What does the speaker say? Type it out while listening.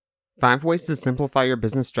5 ways to simplify your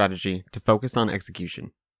business strategy to focus on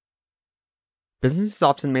execution. Business is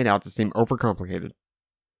often made out to seem overcomplicated.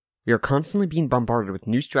 We are constantly being bombarded with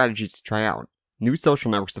new strategies to try out, new social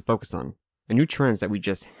networks to focus on, and new trends that we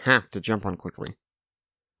just have to jump on quickly.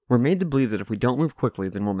 We're made to believe that if we don't move quickly,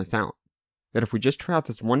 then we'll miss out. That if we just try out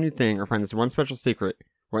this one new thing or find this one special secret,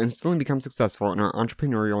 we'll instantly become successful in our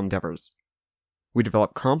entrepreneurial endeavors. We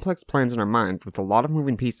develop complex plans in our mind with a lot of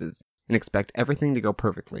moving pieces and expect everything to go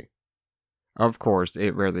perfectly. Of course,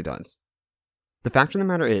 it rarely does. The fact of the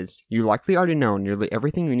matter is, you likely already know nearly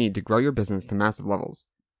everything you need to grow your business to massive levels.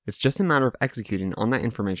 It's just a matter of executing on that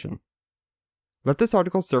information. Let this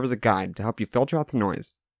article serve as a guide to help you filter out the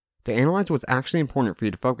noise, to analyze what's actually important for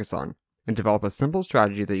you to focus on, and develop a simple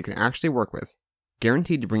strategy that you can actually work with,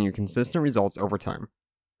 guaranteed to bring you consistent results over time.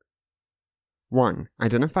 1.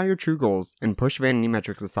 Identify your true goals and push vanity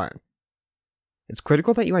metrics aside. It's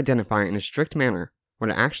critical that you identify in a strict manner what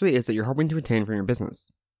it actually is that you're hoping to attain from your business.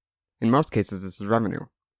 In most cases, this is revenue.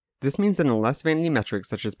 This means that unless vanity metrics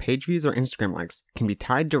such as page views or Instagram likes can be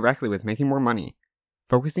tied directly with making more money,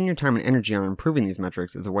 focusing your time and energy on improving these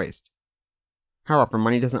metrics is a waste. However,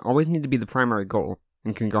 money doesn't always need to be the primary goal,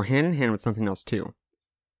 and can go hand in hand with something else too.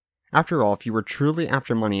 After all, if you were truly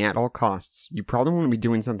after money at all costs, you probably wouldn't be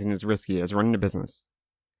doing something as risky as running a business.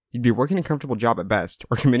 You'd be working a comfortable job at best,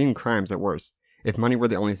 or committing crimes at worst, if money were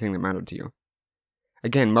the only thing that mattered to you.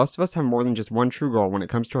 Again, most of us have more than just one true goal when it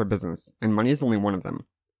comes to our business, and money is only one of them.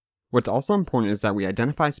 What's also important is that we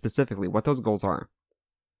identify specifically what those goals are.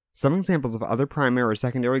 Some examples of other primary or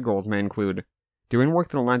secondary goals may include doing work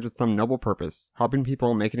that aligns with some noble purpose, helping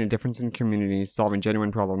people, making a difference in communities, solving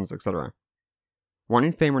genuine problems, etc.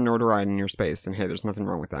 Wanting fame or notoriety in your space, and hey, there's nothing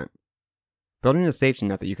wrong with that. Building a safety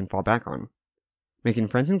net that you can fall back on. Making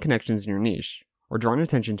friends and connections in your niche, or drawing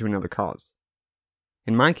attention to another cause.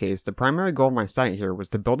 In my case, the primary goal of my site here was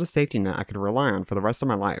to build a safety net I could rely on for the rest of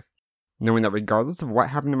my life, knowing that regardless of what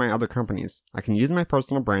happened to my other companies, I can use my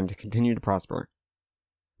personal brand to continue to prosper.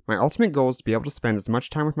 My ultimate goal is to be able to spend as much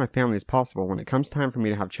time with my family as possible when it comes time for me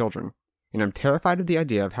to have children, and I'm terrified of the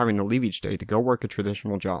idea of having to leave each day to go work a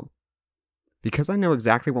traditional job. Because I know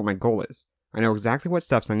exactly what my goal is, I know exactly what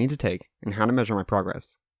steps I need to take and how to measure my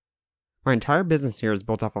progress. My entire business here is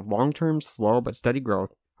built off of long-term, slow but steady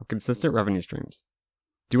growth of consistent revenue streams.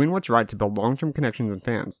 Doing what's right to build long-term connections and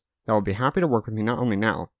fans that will be happy to work with me not only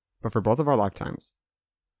now, but for both of our lifetimes.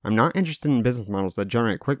 I'm not interested in business models that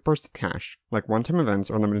generate quick bursts of cash, like one-time events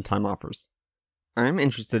or limited time offers. I'm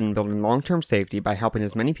interested in building long-term safety by helping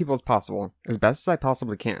as many people as possible, as best as I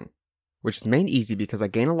possibly can, which is made easy because I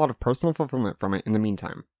gain a lot of personal fulfillment from it in the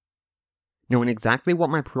meantime. Knowing exactly what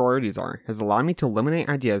my priorities are has allowed me to eliminate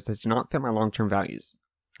ideas that do not fit my long-term values.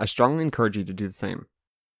 I strongly encourage you to do the same.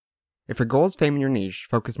 If your goal is fame in your niche,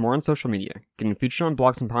 focus more on social media, getting featured on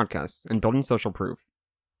blogs and podcasts, and building social proof.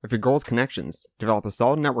 If your goal is connections, develop a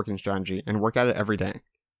solid networking strategy and work at it every day.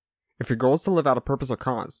 If your goal is to live out a purpose or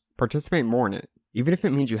cause, participate more in it, even if it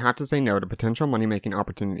means you have to say no to potential money-making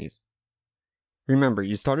opportunities. Remember,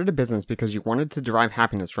 you started a business because you wanted to derive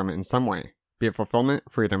happiness from it in some way, be it fulfillment,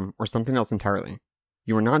 freedom, or something else entirely.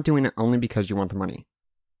 You are not doing it only because you want the money.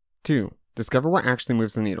 2. Discover what actually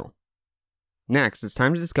moves the needle. Next, it's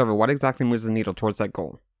time to discover what exactly moves the needle towards that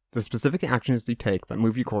goal, the specific actions you take that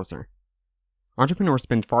move you closer. Entrepreneurs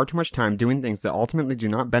spend far too much time doing things that ultimately do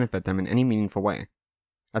not benefit them in any meaningful way.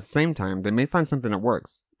 At the same time, they may find something that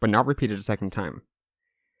works, but not repeat it a second time.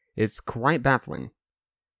 It's quite baffling.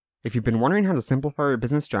 If you've been wondering how to simplify your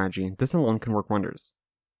business strategy, this alone can work wonders.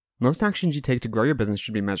 Most actions you take to grow your business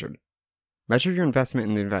should be measured. Measure your investment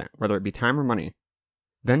in the event, whether it be time or money.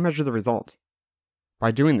 Then measure the result.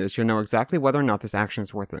 By doing this, you'll know exactly whether or not this action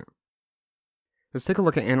is worth it. Let's take a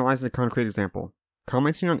look at analyzing a concrete example,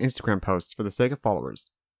 commenting on Instagram posts for the sake of followers.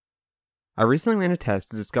 I recently ran a test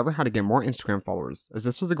to discover how to get more Instagram followers, as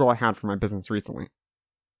this was a goal I had for my business recently.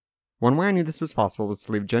 One way I knew this was possible was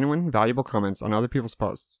to leave genuine, valuable comments on other people's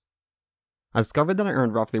posts. I discovered that I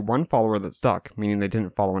earned roughly 1 follower that stuck, meaning they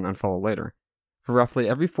didn't follow and unfollow later, for roughly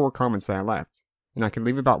every 4 comments that I left, and I could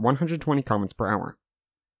leave about 120 comments per hour.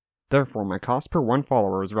 Therefore, my cost per 1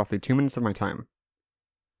 follower was roughly 2 minutes of my time.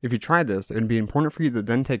 If you tried this, it would be important for you to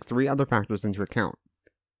then take 3 other factors into account.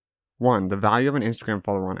 1. The value of an Instagram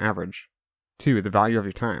follower on average. 2. The value of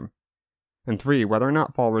your time. And 3. Whether or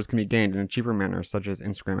not followers can be gained in a cheaper manner, such as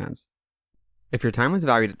Instagram ads. If your time was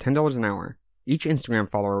valued at $10 an hour, each Instagram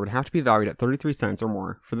follower would have to be valued at 33 cents or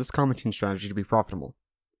more for this commenting strategy to be profitable.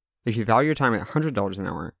 If you value your time at $100 an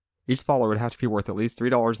hour, each follower would have to be worth at least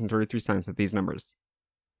 $3.33 at these numbers.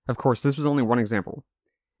 Of course, this was only one example.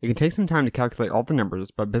 It can take some time to calculate all the numbers,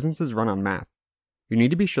 but businesses run on math. You need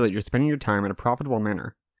to be sure that you're spending your time in a profitable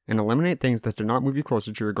manner, and eliminate things that do not move you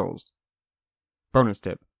closer to your goals. Bonus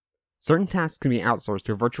tip. Certain tasks can be outsourced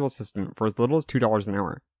to a virtual assistant for as little as $2 an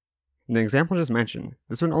hour. In the example just mentioned,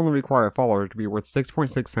 this would only require a follower to be worth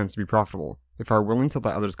 6.6 cents to be profitable, if I were willing to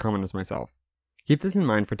let others come in as myself. Keep this in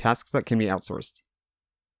mind for tasks that can be outsourced.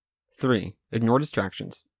 3. Ignore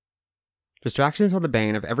distractions. Distractions are the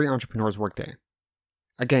bane of every entrepreneur's workday.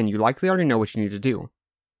 Again, you likely already know what you need to do.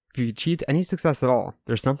 If you've achieved any success at all,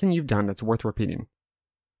 there's something you've done that's worth repeating.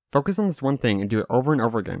 Focus on this one thing and do it over and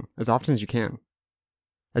over again, as often as you can.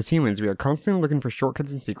 As humans, we are constantly looking for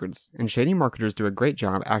shortcuts and secrets, and shady marketers do a great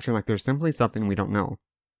job acting like there's simply something we don't know.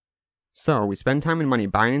 So, we spend time and money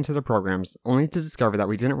buying into the programs, only to discover that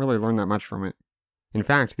we didn't really learn that much from it. In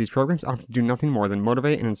fact, these programs often do nothing more than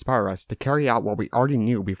motivate and inspire us to carry out what we already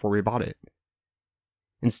knew before we bought it.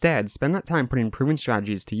 Instead, spend that time putting proven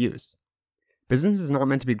strategies to use. Business is not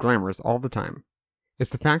meant to be glamorous all the time.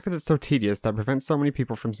 It's the fact that it's so tedious that prevents so many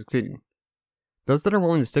people from succeeding. Those that are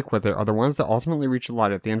willing to stick with it are the ones that ultimately reach the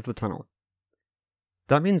light at the end of the tunnel.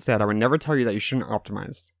 That being said, I would never tell you that you shouldn't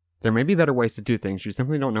optimize. There may be better ways to do things you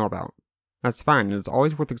simply don't know about. That's fine, and it's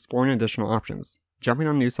always worth exploring additional options, jumping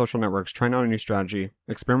on new social networks, trying out a new strategy,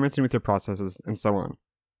 experimenting with your processes, and so on.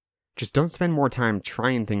 Just don't spend more time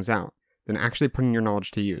trying things out than actually putting your knowledge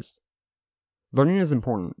to use. Learning is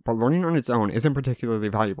important, but learning on its own isn't particularly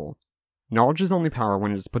valuable. Knowledge is only power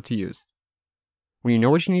when it is put to use. When you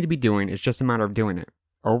know what you need to be doing, it's just a matter of doing it,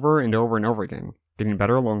 over and over and over again, getting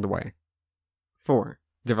better along the way. 4.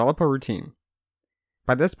 Develop a routine.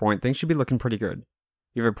 By this point, things should be looking pretty good.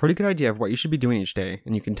 You have a pretty good idea of what you should be doing each day,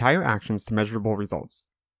 and you can tie your actions to measurable results.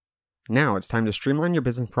 Now it's time to streamline your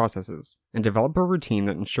business processes, and develop a routine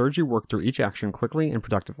that ensures you work through each action quickly and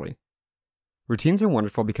productively. Routines are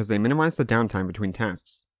wonderful because they minimize the downtime between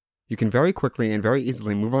tasks. You can very quickly and very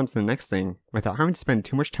easily move on to the next thing without having to spend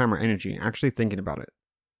too much time or energy actually thinking about it.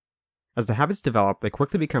 As the habits develop, they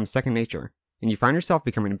quickly become second nature, and you find yourself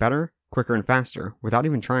becoming better, quicker, and faster without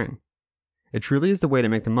even trying. It truly is the way to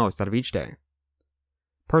make the most out of each day.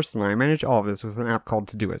 Personally, I manage all of this with an app called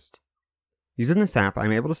Todoist. Using this app,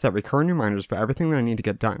 I'm able to set recurring reminders for everything that I need to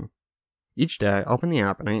get done. Each day, I open the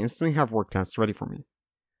app and I instantly have work tasks ready for me.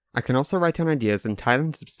 I can also write down ideas and tie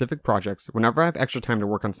them to specific projects whenever I have extra time to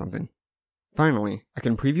work on something. Finally, I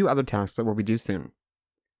can preview other tasks that will be due soon.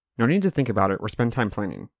 No need to think about it or spend time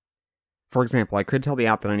planning. For example, I could tell the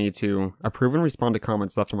app that I need to approve and respond to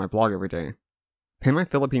comments left on my blog every day, pay my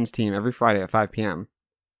Philippines team every Friday at 5 p.m.,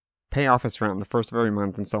 pay office rent on the first of every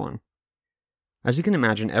month, and so on. As you can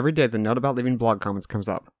imagine, every day the note about leaving blog comments comes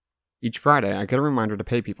up. Each Friday, I get a reminder to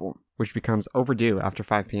pay people, which becomes overdue after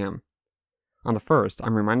 5 p.m. On the 1st,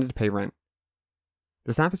 I'm reminded to pay rent.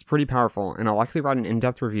 This app is pretty powerful, and I'll likely write an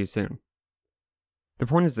in-depth review soon. The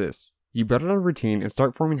point is this: you build out a routine and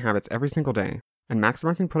start forming habits every single day, and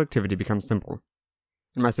maximizing productivity becomes simple.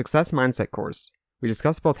 In my Success Mindset course, we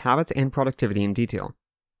discuss both habits and productivity in detail,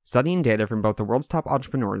 studying data from both the world's top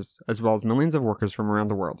entrepreneurs as well as millions of workers from around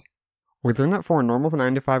the world. We learn that for a normal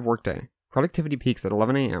 9-to-5 workday, productivity peaks at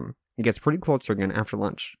 11 a.m. and gets pretty closer again after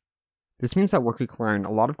lunch. This means that work requiring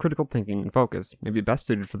a lot of critical thinking and focus may be best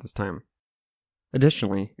suited for this time.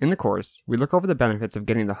 Additionally, in the course, we look over the benefits of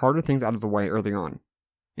getting the harder things out of the way early on.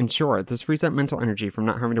 In short, this frees up mental energy from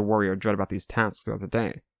not having to worry or dread about these tasks throughout the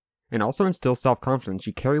day, and also instills self-confidence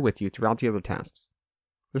you carry with you throughout the other tasks.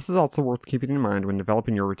 This is also worth keeping in mind when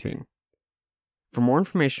developing your routine. For more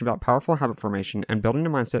information about powerful habit formation and building a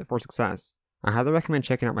mindset for success, I highly recommend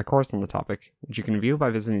checking out my course on the topic, which you can view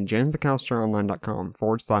by visiting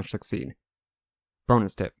jamesmcallisteronline.com/succeed.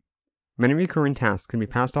 Bonus tip: many recurring tasks can be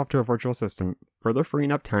passed off to a virtual assistant, further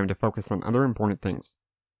freeing up time to focus on other important things.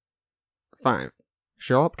 5.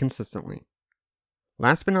 Show up consistently.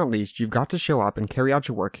 Last but not least, you've got to show up and carry out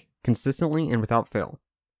your work consistently and without fail.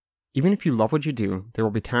 Even if you love what you do, there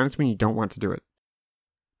will be times when you don't want to do it.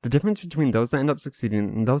 The difference between those that end up succeeding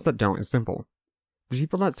and those that don't is simple. The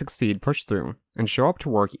people that succeed push through and show up to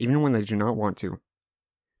work even when they do not want to.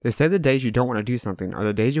 They say the days you don't want to do something are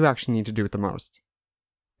the days you actually need to do it the most.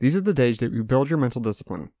 These are the days that you build your mental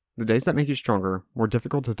discipline, the days that make you stronger, more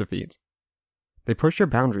difficult to defeat. They push your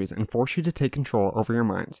boundaries and force you to take control over your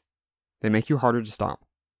mind. They make you harder to stop.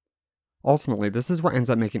 Ultimately, this is what ends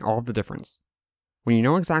up making all of the difference. When you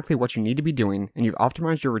know exactly what you need to be doing and you've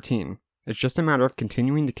optimized your routine, it's just a matter of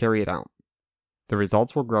continuing to carry it out. The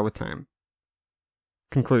results will grow with time.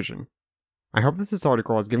 Conclusion: I hope that this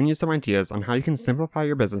article has given you some ideas on how you can simplify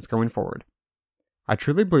your business going forward. I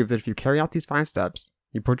truly believe that if you carry out these 5 steps,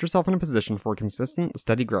 you put yourself in a position for consistent,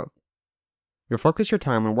 steady growth. You'll focus your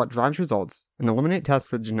time on what drives results and eliminate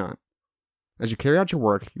tasks that do not. As you carry out your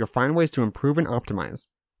work, you'll find ways to improve and optimize,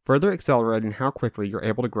 further accelerating how quickly you're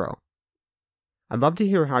able to grow. I'd love to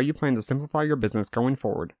hear how you plan to simplify your business going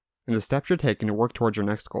forward and the steps you're taking to work towards your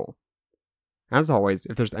next goal. As always,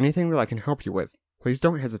 if there's anything that I can help you with, please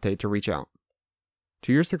don't hesitate to reach out.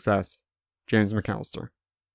 To your success, James McAllister.